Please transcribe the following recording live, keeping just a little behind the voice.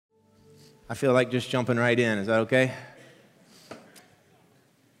I feel like just jumping right in. Is that okay?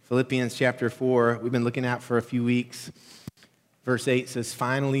 Philippians chapter 4, we've been looking at for a few weeks. Verse 8 says,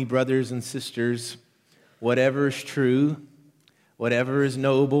 "Finally, brothers and sisters, whatever is true, whatever is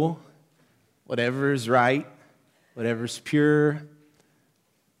noble, whatever is right, whatever is pure,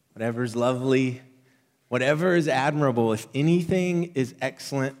 whatever is lovely, whatever is admirable, if anything is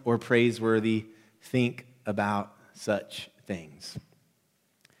excellent or praiseworthy, think about such things."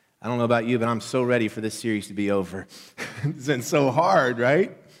 I don't know about you, but I'm so ready for this series to be over. It's been so hard,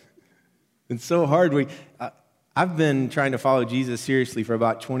 right? It's so hard. I've been trying to follow Jesus seriously for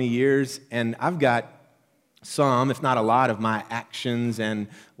about 20 years, and I've got some, if not a lot, of my actions and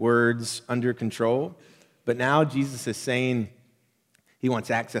words under control. But now Jesus is saying he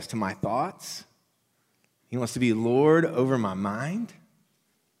wants access to my thoughts. He wants to be Lord over my mind.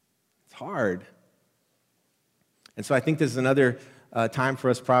 It's hard. And so I think this is another time for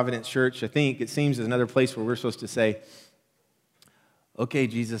us, Providence Church. I think it seems is another place where we're supposed to say, "Okay,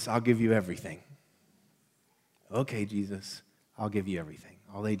 Jesus, I'll give you everything. Okay, Jesus, I'll give you everything.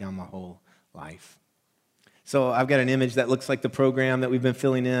 I'll lay down my whole life." So I've got an image that looks like the program that we've been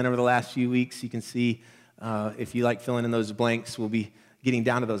filling in over the last few weeks. You can see, if you like filling in those blanks, we'll be getting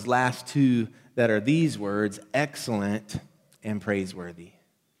down to those last two that are these words: excellent and praiseworthy.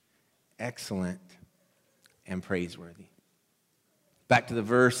 Excellent and praiseworthy. Back to the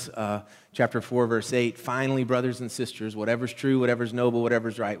verse, chapter 4, verse 8. "Finally, brothers and sisters, whatever's true, whatever's noble,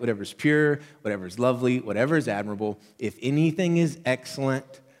 whatever's right, whatever's pure, whatever's lovely, whatever is admirable, if anything is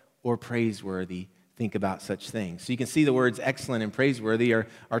excellent or praiseworthy, think about such things." So you can see the words excellent and praiseworthy are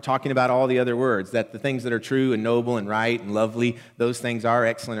talking about all the other words, that the things that are true and noble and right and lovely, those things are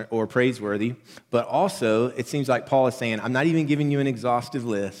excellent or praiseworthy. But also, it seems like Paul is saying, I'm not even giving you an exhaustive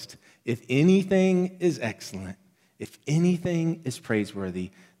list. If anything is excellent, if anything is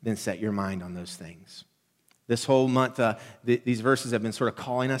praiseworthy, then set your mind on those things. This whole month, these verses have been sort of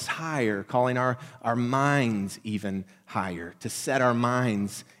calling us higher, calling our minds even higher, to set our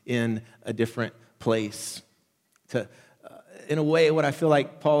minds in a different place. In a way, what I feel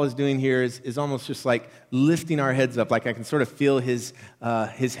like Paul is doing here is almost just like lifting our heads up. Like I can sort of feel his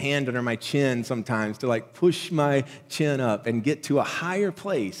hand under my chin sometimes to like push my chin up and get to a higher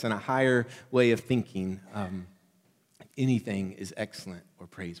place and a higher way of thinking. Anything is excellent or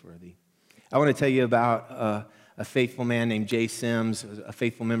praiseworthy. I want to tell you about a faithful man named Jay Sims, a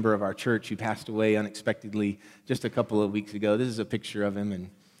faithful member of our church who passed away unexpectedly just a couple of weeks ago. This is a picture of him,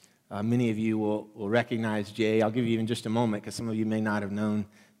 and many of you will recognize Jay. I'll give you even just a moment because some of you may not have known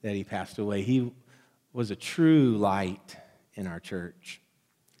that he passed away. He was a true light in our church.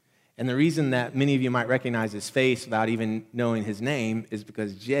 And the reason that many of you might recognize his face without even knowing his name is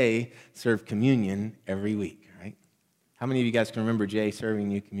because Jay served communion every week. How many of you guys can remember Jay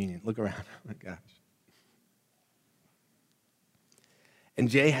serving you communion? Look around. Oh, my gosh. And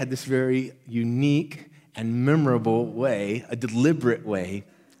Jay had this very unique and memorable way, a deliberate way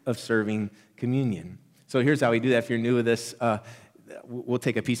of serving communion. So here's how we do that. If you're new with this, we'll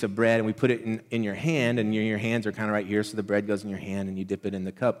take a piece of bread and we put it in your hand, and your hands are kind of right here, so the bread goes in your hand and you dip it in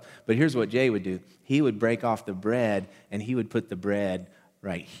the cup. But here's what Jay would do. He would break off the bread and he would put the bread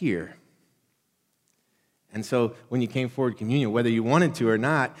right here. And so when you came forward to communion, whether you wanted to or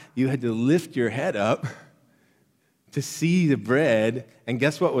not, you had to lift your head up to see the bread. And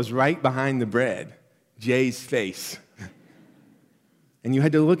guess what was right behind the bread? Jay's face. And you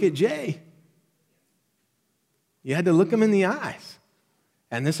had to look at Jay. You had to look him in the eyes.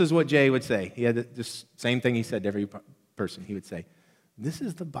 And this is what Jay would say. He had the same thing he said to every person. He would say, "This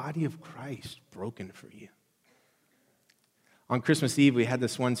is the body of Christ broken for you." On Christmas Eve, we had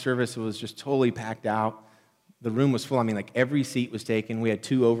this one service that was just totally packed out. The room was full. I mean, like every seat was taken. We had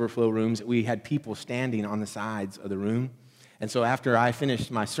 2 overflow rooms. We had people standing on the sides of the room. And so after I finished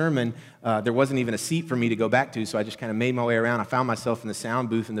my sermon, there wasn't even a seat for me to go back to, so I just kind of made my way around. I found myself in the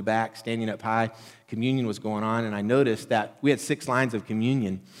sound booth in the back, standing up high. Communion was going on, and I noticed that we had 6 lines of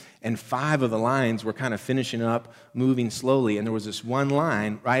communion, and 5 of the lines were kind of finishing up, moving slowly. And there was this one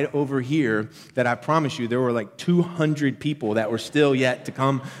line right over here that I promise you, there were like 200 people that were still yet to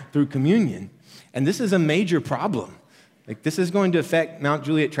come through communion. And this is a major problem. Like, this is going to affect Mount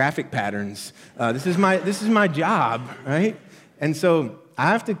Juliet traffic patterns. This is my job, right? And so I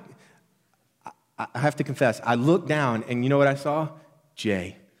have to confess, I looked down, and you know what I saw?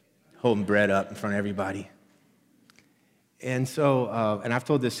 Jay holding bread up in front of everybody. And so, and I've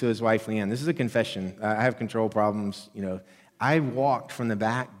told this to his wife, Leanne. This is a confession. I have control problems, I walked from the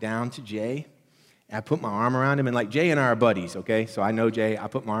back down to Jay, and I put my arm around him, and like Jay and I are buddies, okay? So I know Jay. I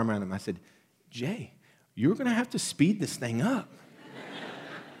put my arm around him. I said, "Jay, you're going to have to speed this thing up.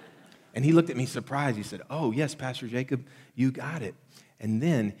 And he looked at me surprised. He said, oh, yes, Pastor Jacob, you got it. And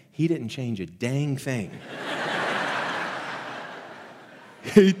then he didn't change a dang thing.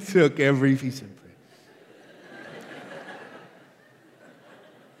 He took every piece of bread.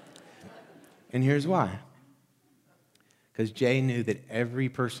 And here's why. Because Jay knew that every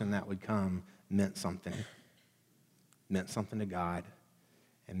person that would come meant something to God,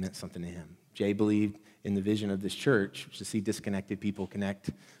 and meant something to him. Jay believed in the vision of this church, to see disconnected people connect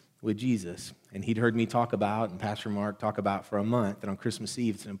with Jesus. And he'd heard me talk about, and Pastor Mark talk about for a month, that on Christmas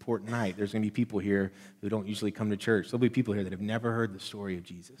Eve, it's an important night. There's going to be people here who don't usually come to church. There'll be people here that have never heard the story of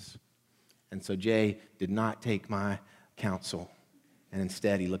Jesus. And so Jay did not take my counsel, and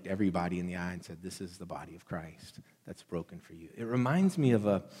instead he looked everybody in the eye and said, this is the body of Christ that's broken for you. It reminds me of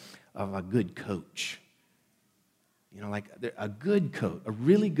a good coach. You know, like a good coach, a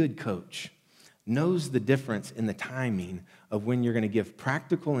really good coach knows the difference in the timing of when you're going to give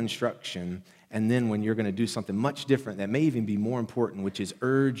practical instruction and then when you're going to do something much different that may even be more important, which is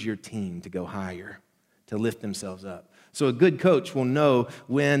urge your team to go higher, to lift themselves up. So a good coach will know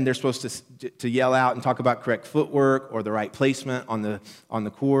when they're supposed to yell out and talk about correct footwork or the right placement on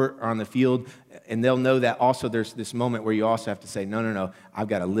the court or on the field, and they'll know that also there's this moment where you also have to say, no, I've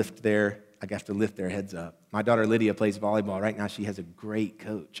got to lift their heads up. My daughter Lydia plays volleyball. Right now she has a great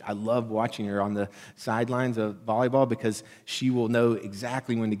coach. I love watching her on the sidelines of volleyball because she will know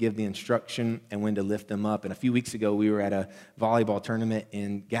exactly when to give the instruction and when to lift them up. And a few weeks ago, we were at a volleyball tournament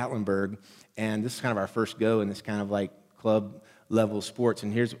in Gatlinburg, and this is kind of our first go in this kind of like club level sports.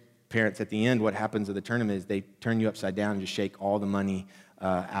 And here's, parents, at the end, what happens at the tournament is they turn you upside down and just shake all the money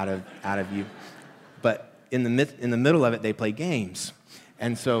out of you. But in the middle of it, they play games.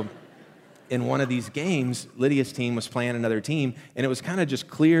 And so in one of these games, Lydia's team was playing another team, and it was kind of just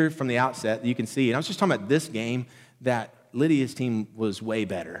clear from the outset that you can see, and I was just talking about this game, that Lydia's team was way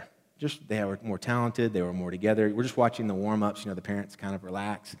better. Just they were more talented, they were more together. We're just watching the warm-ups, the parents kind of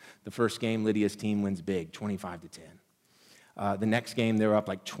relax. The first game, Lydia's team wins big, 25-10. The next game, they were up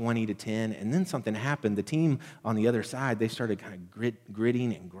like 20-10, and then something happened. The team on the other side, they started kind of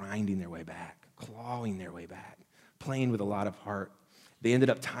gritting and grinding their way back, clawing their way back, playing with a lot of heart. They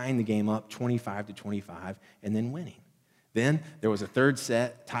ended up tying the game up 25-25 and then winning. Then there was a third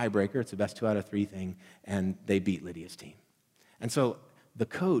set tiebreaker. It's the best 2 out of 3 thing, and they beat Lydia's team. And so the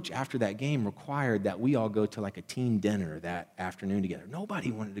coach, after that game, required that we all go to like a team dinner that afternoon together.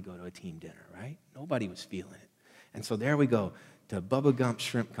 Nobody wanted to go to a team dinner, right? Nobody was feeling it. And so there we go to Bubba Gump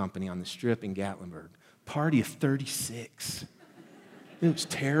Shrimp Company on the Strip in Gatlinburg. Party of 36. It was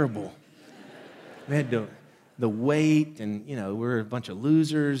terrible. We had the wait, and, we're a bunch of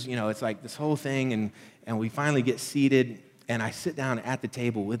losers. It's like this whole thing, and we finally get seated, and I sit down at the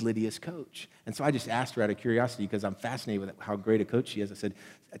table with Lydia's coach. And so I just asked her out of curiosity, because I'm fascinated with how great a coach she is. I said,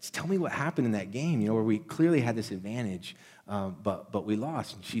 tell me what happened in that game, where we clearly had this advantage, but we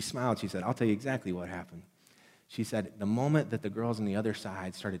lost. And she smiled. She said, I'll tell you exactly what happened. She said, the moment that the girls on the other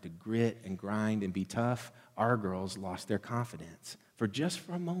side started to grit and grind and be tough, our girls lost their confidence for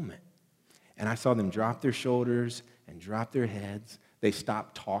a moment. And I saw them drop their shoulders and drop their heads. They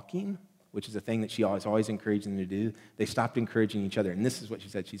stopped talking, which is a thing that she always encouraged them to do. They stopped encouraging each other. And this is what she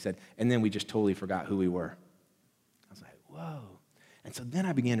said. She said, and then we just totally forgot who we were. I was like, whoa. And so then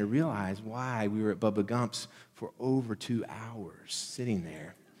I began to realize why we were at Bubba Gump's for over 2 hours sitting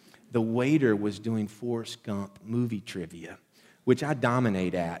there. The waiter was doing Forrest Gump movie trivia, which I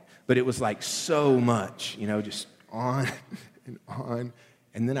dominate at, but it was like so much, just on and on.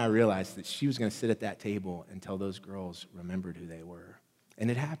 And then I realized that she was going to sit at that table until those girls remembered who they were. And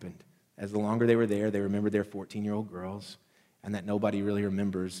it happened. As the longer they were there, they remembered their 14-year-old girls, and that nobody really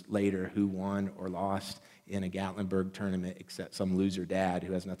remembers later who won or lost in a Gatlinburg tournament except some loser dad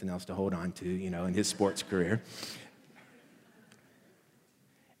who has nothing else to hold on to, in his sports career.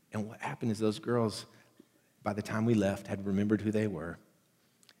 And what happened is those girls, by the time we left, had remembered who they were.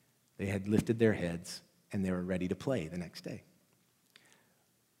 They had lifted their heads, and they were ready to play the next day.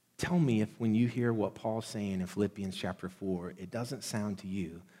 Tell me if when you hear what Paul's saying in Philippians chapter 4, it doesn't sound to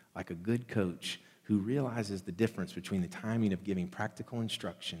you like a good coach who realizes the difference between the timing of giving practical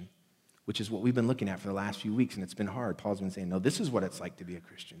instruction, which is what we've been looking at for the last few weeks, and it's been hard. Paul's been saying, no, this is what it's like to be a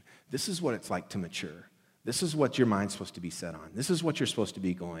Christian. This is what it's like to mature. This is what your mind's supposed to be set on. This is what you're supposed to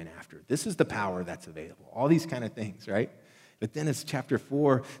be going after. This is the power that's available. All these kind of things, right? But then as chapter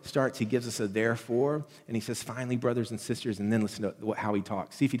 4 starts, he gives us a therefore, and he says, finally, brothers and sisters, and then listen to how he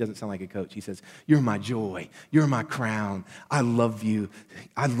talks. See if he doesn't sound like a coach. He says, you're my joy. You're my crown. I love you.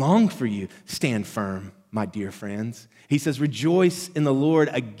 I long for you. Stand firm. my dear friends. He says, rejoice in the Lord.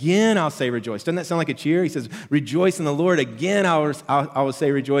 Again, I'll say rejoice. Doesn't that sound like a cheer? He says, rejoice in the Lord. Again, I will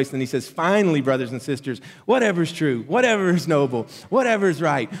say rejoice. And he says, finally, brothers and sisters, whatever is true, whatever is noble, whatever is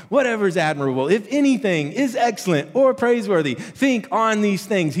right, whatever is admirable, if anything is excellent or praiseworthy, think on these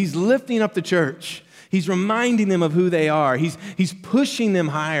things. He's lifting up the church. He's reminding them of who they are. He's pushing them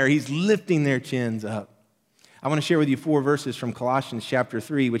higher. He's lifting their chins up. I want to share with you 4 verses from Colossians chapter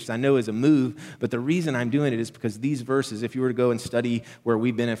 3, which I know is a move, but the reason I'm doing it is because these verses, if you were to go and study where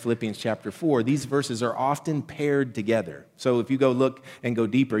we've been in Philippians chapter 4, these verses are often paired together. So if you go look and go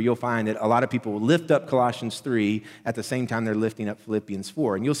deeper, you'll find that a lot of people will lift up Colossians 3 at the same time they're lifting up Philippians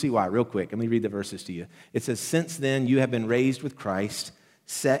 4, and you'll see why real quick. Let me read the verses to you. It says, since then you have been raised with Christ,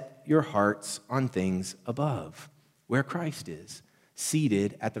 set your hearts on things above, where Christ is,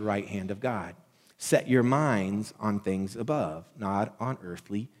 seated at the right hand of God. Set your minds on things above, not on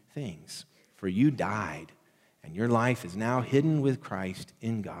earthly things. For you died, and your life is now hidden with Christ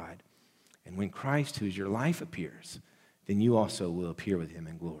in God. And when Christ, who is your life, appears, then you also will appear with him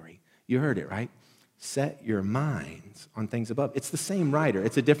in glory. You heard it, right? Set your minds on things above. It's the same writer.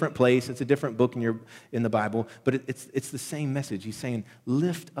 It's a different place. It's a different book in the Bible, but it's the same message. He's saying,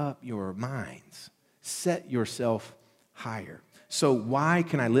 lift up your minds. Set yourself higher. So why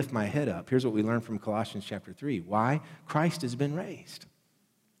can I lift my head up? Here's what we learn from Colossians chapter 3. Why? Christ has been raised.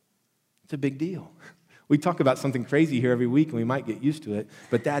 It's a big deal. We talk about something crazy here every week, and we might get used to it,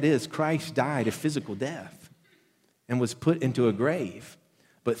 but that is Christ died a physical death and was put into a grave.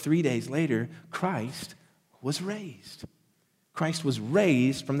 But 3 days later, Christ was raised. Christ was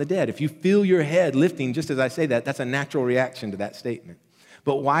raised from the dead. If you feel your head lifting, just as I say that, that's a natural reaction to that statement.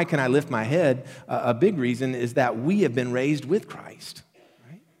 But why can I lift my head? A big reason is that we have been raised with Christ.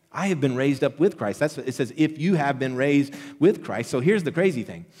 Right? I have been raised up with Christ. It says, if you have been raised with Christ. So here's the crazy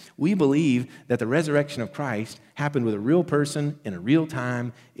thing. We believe that the resurrection of Christ happened with a real person in a real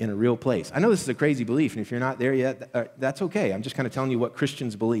time in a real place. I know this is a crazy belief, and if you're not there yet, that's okay. I'm just kind of telling you what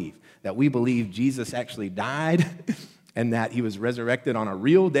Christians believe, that we believe Jesus actually died and that he was resurrected on a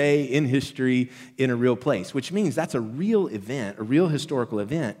real day in history in a real place, which means that's a real event, a real historical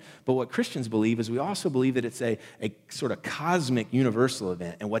event. But what Christians believe is we also believe that it's a sort of cosmic universal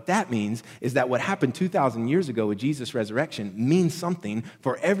event. And what that means is that what happened 2,000 years ago with Jesus' resurrection means something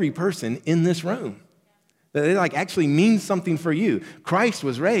for every person in this room. That it actually means something for you. Christ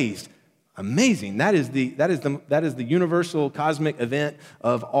was raised. Amazing. That is the universal cosmic event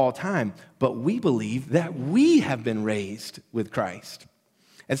of all time. But we believe that we have been raised with Christ.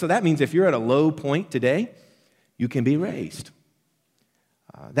 And so that means if you're at a low point today, you can be raised.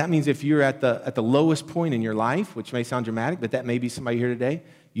 That means if you're at the lowest point in your life, which may sound dramatic, but that may be somebody here today,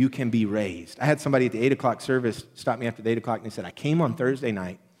 you can be raised. I had somebody at the 8 o'clock service stop me after the 8 o'clock and they said, I came on Thursday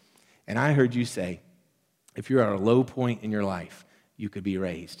night and I heard you say, if you're at a low point in your life, you could be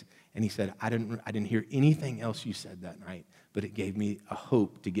raised. And he said, I didn't hear anything else you said that night, but it gave me a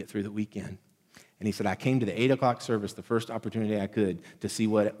hope to get through the weekend. And he said, I came to the 8 o'clock service the first opportunity I could to see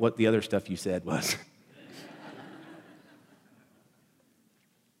what the other stuff you said was.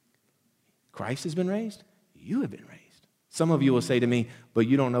 Christ has been raised. You have been raised. Some of you will say to me, but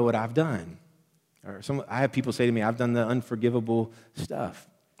you don't know what I've done. Or I have people say to me, I've done the unforgivable stuff.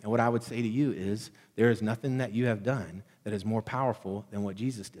 And what I would say to you is, there is nothing that you have done that is more powerful than what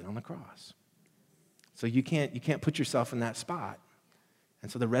Jesus did on the cross. So you can't put yourself in that spot.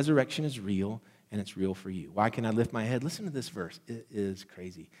 And so the resurrection is real, and it's real for you. Why can I lift my head? Listen to this verse. It is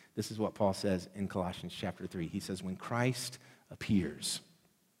crazy. This is what Paul says in Colossians chapter 3. He says, when Christ appears,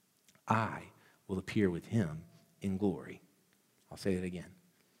 I will appear with him in glory. I'll say it again.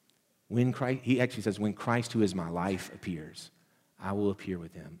 He actually says, when Christ, who is my life, appears, I will appear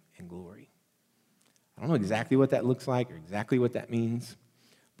with him in glory. I don't know exactly what that looks like or exactly what that means,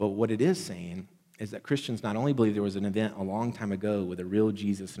 but what it is saying is that Christians not only believe there was an event a long time ago with a real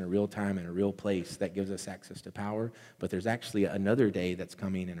Jesus in a real time and a real place that gives us access to power, but there's actually another day that's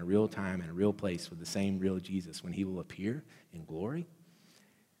coming in a real time and a real place with the same real Jesus when he will appear in glory,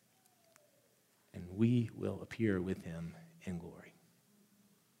 and we will appear with him in glory.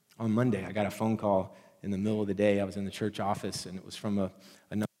 On Monday, I got a phone call in the middle of the day. I was in the church office, and it was from a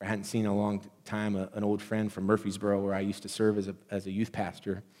number I hadn't seen in a long time, an old friend from Murfreesboro where I used to serve as a youth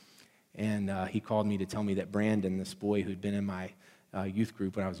pastor. And he called me to tell me that Brandon, this boy who'd been in my youth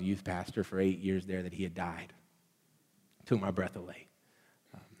group when I was a youth pastor for 8 years there, that he had died. It took my breath away.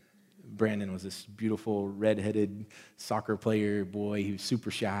 Brandon was this beautiful, red-headed soccer player boy. He was super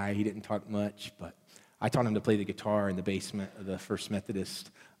shy. He didn't talk much, but I taught him to play the guitar in the basement of the First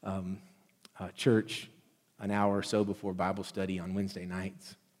Methodist church an hour or so before Bible study on Wednesday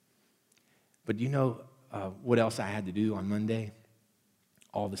nights. But what else I had to do on Monday?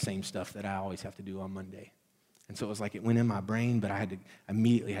 All the same stuff that I always have to do on Monday. And so it was like it went in my brain, but I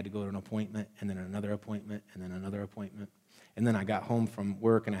immediately had to go to an appointment, and then another appointment, and then another appointment. And then I got home from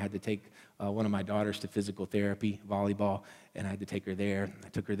work, and I had to take one of my daughters to physical therapy, volleyball, and I had to take her there. I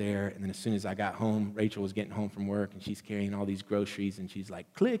took her there, and then as soon as I got home, Rachel was getting home from work, and she's carrying all these groceries, and she's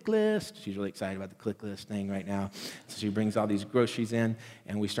like, click list. She's really excited about the click list thing right now. So she brings all these groceries in,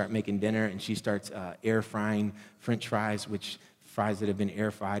 and we start making dinner, and she starts air frying French fries, which fries that have been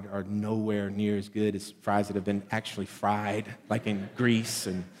air fried are nowhere near as good as fries that have been actually fried, like in grease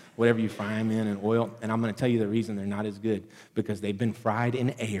and whatever you fry them in and oil. And I'm going to tell you the reason they're not as good, because they've been fried in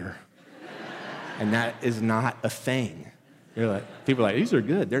air. And that is not a thing. People are like, these are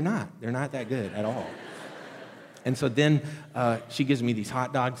good. They're not. They're not that good at all. And so then she gives me these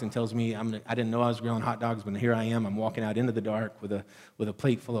hot dogs and tells me, I didn't know I was grilling hot dogs, but here I am. I'm walking out into the dark with a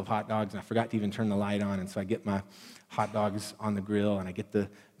plate full of hot dogs, and I forgot to even turn the light on. And so I get my hot dogs on the grill, and I get the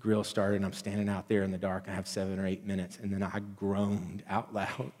grill started, and I'm standing out there in the dark. I have 7 or 8 minutes, and then I groaned out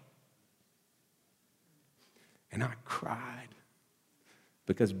loud. And I cried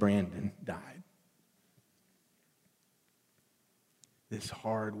because Brandon died. This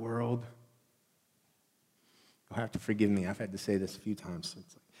hard world. You'll have to forgive me. I've had to say this a few times. So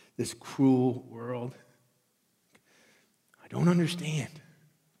it's like, this cruel world. I don't understand.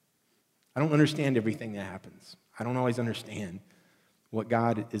 I don't understand everything that happens. I don't always understand what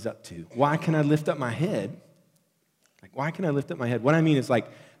God is up to. Why can I lift up my head? Like, why can I lift up my head? What I mean is, like,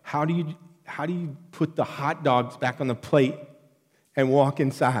 how do you put the hot dogs back on the plate and walk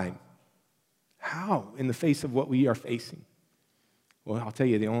inside? How, in the face of what we are facing? Well, I'll tell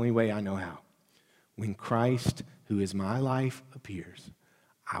you the only way I know how. When Christ, who is my life, appears,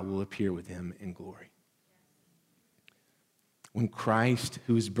 I will appear with him in glory. When Christ,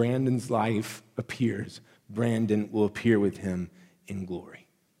 who is Brandon's life, appears, Brandon will appear with him in glory.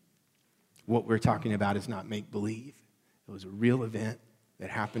 What we're talking about is not make-believe. It was a real event that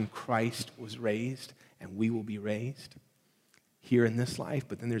happened. Christ was raised, and we will be raised here in this life.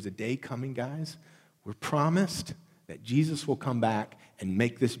 But then there's a day coming, guys. We're promised that Jesus will come back and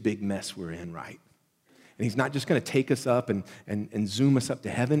make this big mess we're in right. And he's not just going to take us up and zoom us up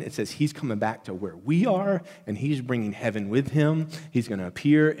to heaven. It says he's coming back to where we are, and he's bringing heaven with him. He's going to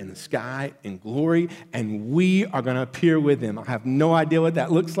appear in the sky in glory, and we are going to appear with him. I have no idea what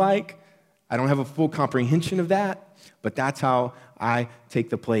that looks like. I don't have a full comprehension of that, but that's how I take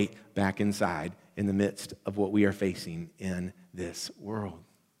the plate back inside in the midst of what we are facing in this world.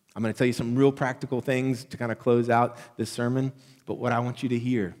 I'm going to tell you some real practical things to kind of close out this sermon, but what I want you to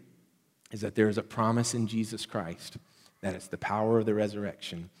hear is that there is a promise in Jesus Christ that it's the power of the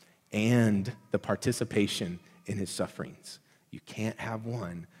resurrection and the participation in his sufferings. You can't have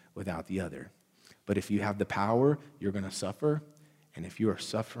one without the other. But if you have the power, you're going to suffer, and if you are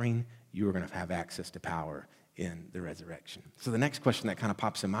suffering, you are going to have access to power in the resurrection. So the next question that kind of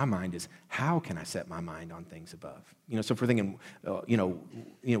pops in my mind is, how can I set my mind on things above? So if we're thinking,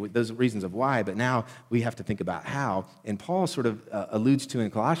 those reasons of why, but now we have to think about how. And Paul sort of alludes to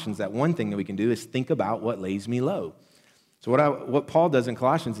in Colossians that one thing that we can do is think about what lays me low. So what Paul does in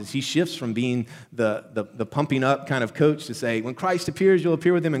Colossians is he shifts from being the pumping up kind of coach to say, when Christ appears, you'll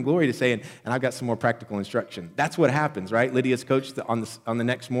appear with him in glory, to say, and I've got some more practical instruction. That's what happens, right? Lydia's coach on the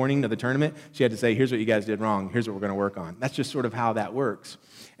next morning of the tournament, she had to say, here's what you guys did wrong. Here's what we're going to work on. That's just sort of how that works.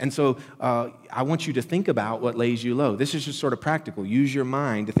 And so I want you to think about what lays you low. This is just sort of practical. Use your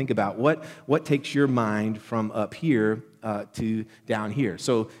mind to think about what takes your mind from up here to down here.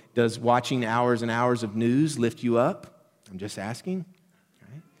 So does watching hours and hours of news lift you up? I'm just asking.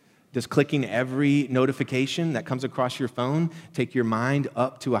 Right? Does clicking every notification that comes across your phone take your mind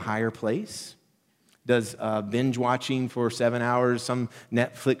up to a higher place? Does binge watching for 7 hours some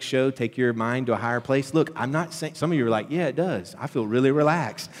Netflix show take your mind to a higher place? Look, I'm not saying, some of you are like, yeah, it does. I feel really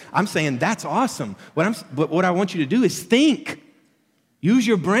relaxed. I'm saying that's awesome. But what I want you to do is think. Use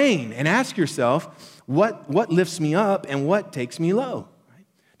your brain and ask yourself, what lifts me up and what takes me low?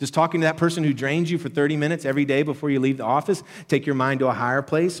 Does talking to that person who drains you for 30 minutes every day before you leave the office take your mind to a higher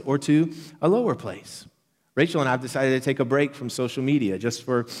place or to a lower place? Rachel and I have decided to take a break from social media just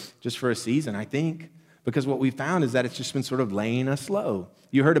for a season, I think, because what we found is that it's just been sort of laying us low.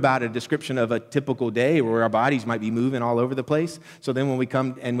 You heard about a description of a typical day where our bodies might be moving all over the place. So then when we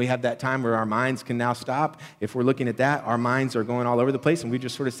come and we have that time where our minds can now stop, if we're looking at that, our minds are going all over the place, and we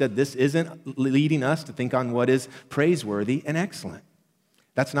just sort of said this isn't leading us to think on what is praiseworthy and excellent.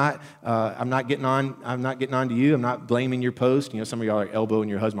 That's not, I'm not getting on to you. I'm not blaming your post. Some of y'all are elbowing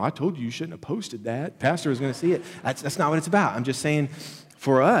your husband. I told you shouldn't have posted that. Pastor was going to see it. That's not what it's about. I'm just saying,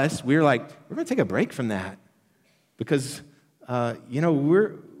 for us, we're like, we're going to take a break from that because,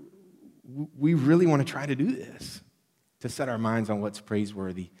 we really want to try to do this, to set our minds on what's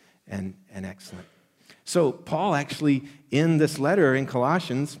praiseworthy and excellent. So Paul actually, in this letter in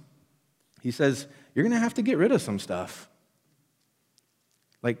Colossians, he says, you're going to have to get rid of some stuff.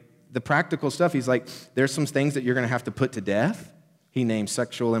 Like the practical stuff, he's like, there's some things that you're going to have to put to death. He names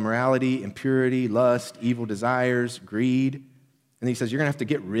sexual immorality, impurity, lust, evil desires, greed. And he says, you're going to have to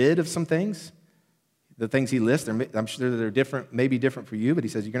get rid of some things. The things he lists, I'm sure they're different, maybe different for you, but he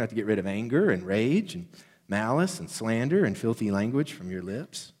says you're going to have to get rid of anger and rage and malice and slander and filthy language from your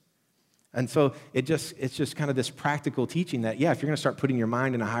lips. And so it's just kind of this practical teaching that, yeah, if you're going to start putting your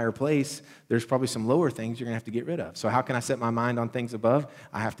mind in a higher place, there's probably some lower things you're going to have to get rid of. So how can I set my mind on things above?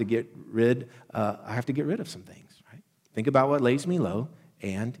 I have to get rid of some things, right? Think about what lays me low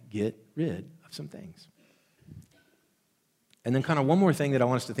and get rid of some things. And then kind of one more thing that I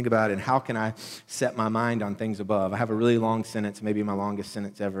want us to think about, and how can I set my mind on things above? I have a really long sentence, maybe my longest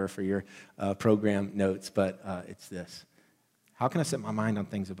sentence ever for your program notes, but it's this. How can I set my mind on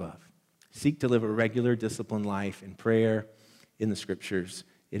things above? Seek to live a regular, disciplined life in prayer, in the scriptures,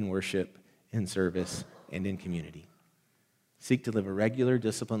 in worship, in service, and in community. Seek to live a regular,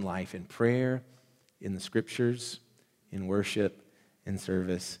 disciplined life in prayer, in the scriptures, in worship, in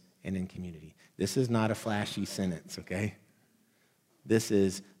service, and in community. This is not a flashy sentence, okay? This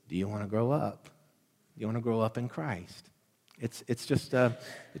is, do you want to grow up? Do you want to grow up in Christ? It's just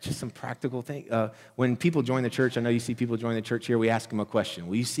some practical thing. When people join the church, I know you see people join the church here, we ask them a question.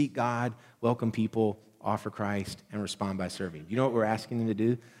 Will you seek God, welcome people, offer Christ, and respond by serving? You know what we're asking them to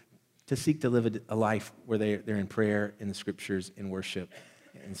do? To seek to live a life where they're in prayer, in the scriptures, in worship,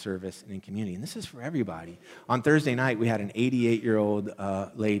 in service, and in community. And this is for everybody. On Thursday night, we had an 88-year-old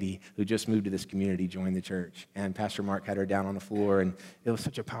lady who just moved to this community join the church. And Pastor Mark had her down on the floor, and it was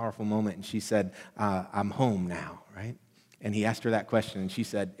such a powerful moment. And she said, I'm home now, right? And he asked her that question, and she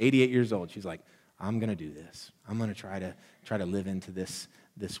said, 88 years old, she's like, I'm going to do this. I'm going to try to live into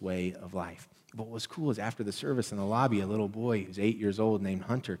this way of life. But what was cool is after the service in the lobby, a little boy who's 8 years old named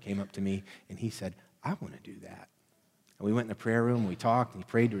Hunter came up to me, and he said, I want to do that. And we went in the prayer room, we talked, and he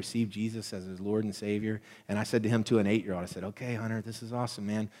prayed to receive Jesus as his Lord and Savior. And I said to him, to an 8-year-old, I said, okay, Hunter, this is awesome,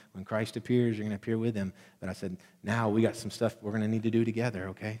 man. When Christ appears, you're going to appear with him. But I said, now we got some stuff we're going to need to do together,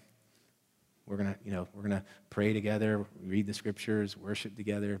 okay? We're going to pray together, read the scriptures, worship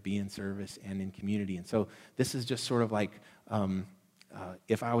together, be in service and in community. And so this is just sort of like,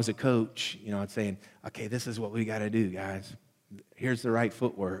 if I was a coach, I'd saying, okay, this is what we got to do, guys. Here's the right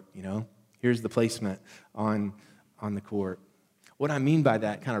footwork, Here's the placement on the court. What I mean by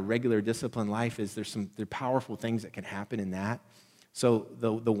that kind of regular disciplined life is there are powerful things that can happen in that. So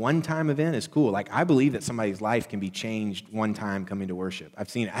the one-time event is cool. Like, I believe that somebody's life can be changed one time coming to worship. I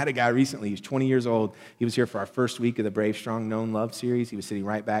had a guy recently, he's 20 years old. He was here for our first week of the Brave, Strong, Known, Love series. He was sitting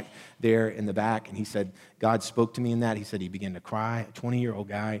right back there in the back, and he said, God spoke to me in that. He said he began to cry, a 20-year-old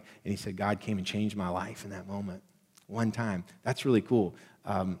guy, and he said, God came and changed my life in that moment. One time. That's really cool.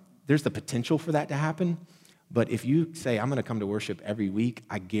 There's the potential for that to happen, but if you say, I'm going to come to worship every week,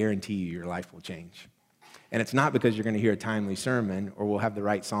 I guarantee you your life will change. And it's not because you're going to hear a timely sermon or we'll have the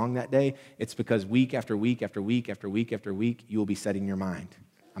right song that day. It's because week after week after week after week after week, you will be setting your mind.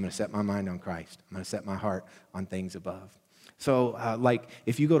 I'm going to set my mind on Christ. I'm going to set my heart on things above. So like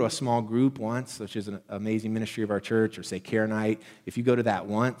if you go to a small group once, which is an amazing ministry of our church, or say Care Night, if you go to that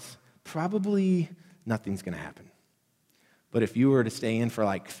once, probably nothing's going to happen. But if you were to stay in for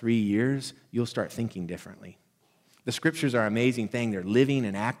like 3 years, you'll start thinking differently. The scriptures are an amazing thing. They're living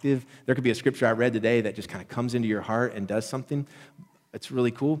and active. There could be a scripture I read today that just kind of comes into your heart and does something. It's really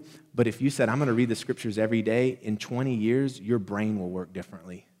cool. But if you said, I'm going to read the scriptures every day, in 20 years, your brain will work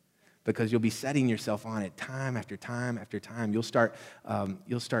differently because you'll be setting yourself on it time after time after time. You'll start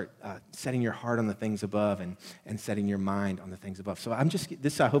setting your heart on the things above and setting your mind on the things above. So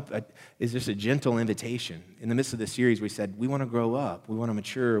I hope is just a gentle invitation. In the midst of this series, we said, we want to grow up. We want to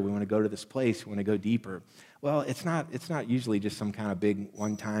mature. We want to go to this place. We want to go deeper. Well, it's not usually just some kind of big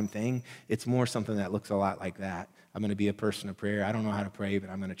one-time thing. It's more something that looks a lot like that. I'm going to be a person of prayer. I don't know how to pray, but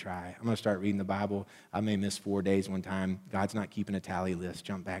I'm going to try. I'm going to start reading the Bible. I may miss 4 days one time. God's not keeping a tally list.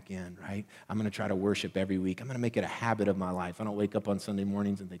 Jump back in, right? I'm going to try to worship every week. I'm going to make it a habit of my life. I don't wake up on Sunday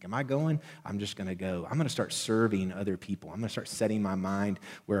mornings and think, am I going? I'm just going to go. I'm going to start serving other people. I'm going to start setting my mind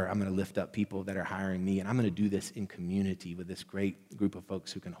where I'm going to lift up people that are hiring me, and I'm going to do this in community with this great group of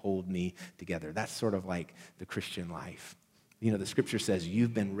folks who can hold me together. That's sort of like the Christian life. The scripture says,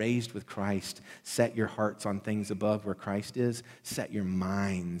 you've been raised with Christ. Set your hearts on things above where Christ is. Set your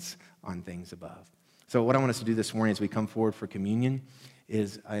minds on things above. So what I want us to do this morning as we come forward for communion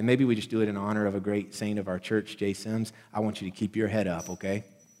is, and maybe we just do it in honor of a great saint of our church, Jay Sims. I want you to keep your head up, okay?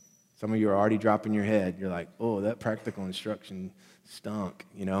 Some of you are already dropping your head. You're like, oh, that practical instruction stunk,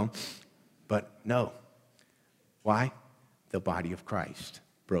 you know? But no. Why? The body of Christ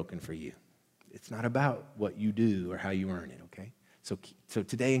broken for you. It's not about what you do or how you earn it, okay? So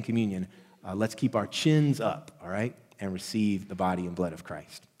today in communion, let's keep our chins up, all right, and receive the body and blood of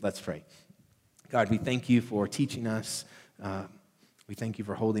Christ. Let's pray. God, we thank you for teaching us. We thank you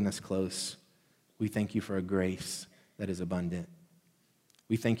for holding us close. We thank you for a grace that is abundant.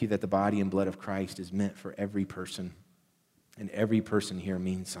 We thank you that the body and blood of Christ is meant for every person, and every person here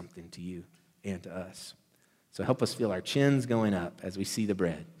means something to you and to us. So help us feel our chins going up as we see the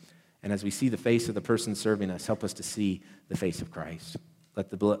bread. And as we see the face of the person serving us, help us to see the face of Christ. Let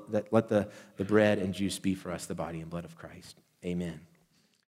the bread and juice be for us the body and blood of Christ. Amen.